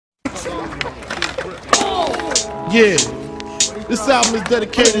Yeah, this album is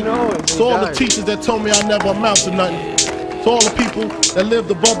dedicated to all the teachers that told me I never amount to nothing. To all the people that lived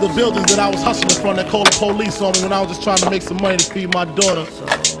above the buildings that I was hustling from that called the police on me when I was just trying to make some money to feed my daughter.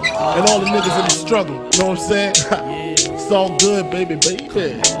 And all the niggas in the struggle, you know what I'm saying? It's all good, baby.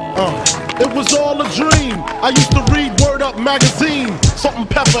 It was all a dream. I used to read Word Up magazine, Salt and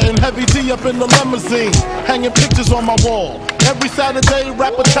Pepper and Heavy D up in the limousine, hanging pictures on my wall. Every Saturday,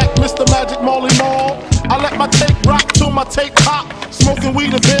 rap attack Mr. Magic Molly Mall. I let my tape rock till my tape pop, smoking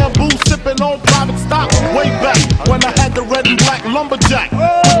weed and bamboo, sipping on private stock. Way back when I had the red and black lumberjack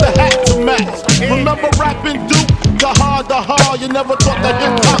with the hat to match. Remember rapping Duke? The hard, you never thought that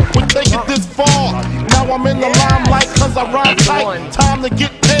hip-hop would take it this far. Now I'm in the limelight cause I rhyme tight. Time to get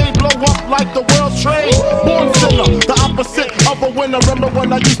paid, blow up like the world's trade. Born sinner, the opposite of a winner. Remember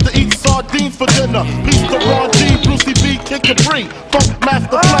when I used to eat sardines for dinner? Peace to Ron G, Brucey B, Kid Capri, Funk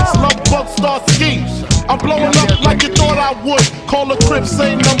Master Flex, Love Bug, Star Ski. I'm blowing up like you thought I would. Call a crib,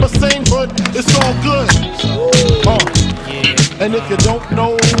 same number, same hood. It's all good. And if you don't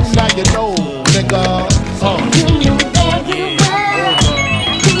know, now you know, nigga. You knew very well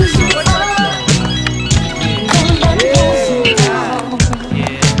who you are, and you know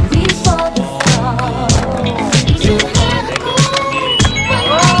before the fall. You had to go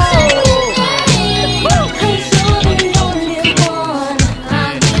cause you're the only one.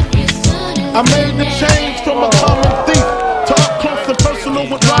 I made the change from a common thief to up close and personal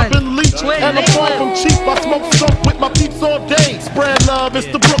with Robin Leach. And I'm far from cheap, I smoke skunk with my peeps all day. Spread love, it's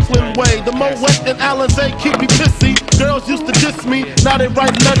the Brooklyn way. The Moet and Alizé keep me pissy. Girls used to diss me, now they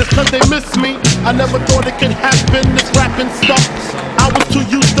write letters cause they miss me. I never thought it could happen, this rapping stuff. I was too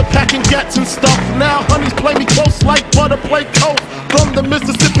used to packing gats and stuff. Now honeys play me close like butter play coke. From the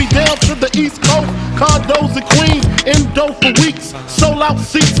Mississippi down to the East Coast, condos in Queens, indo for weeks. Sold out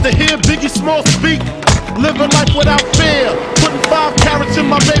seats to hear Biggie Small speak. Living life without fear, putting 5 carats in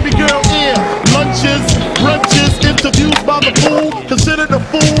my baby girl ear. Lunches, brunches, interviews by the pool. Considered a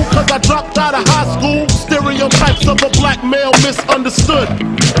fool cause I dropped out of high school. Stereotypes of a black male misunderstood,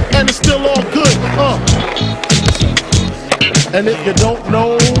 and it's still all good, And if you don't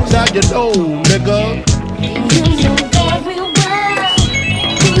know, now you know, nigga.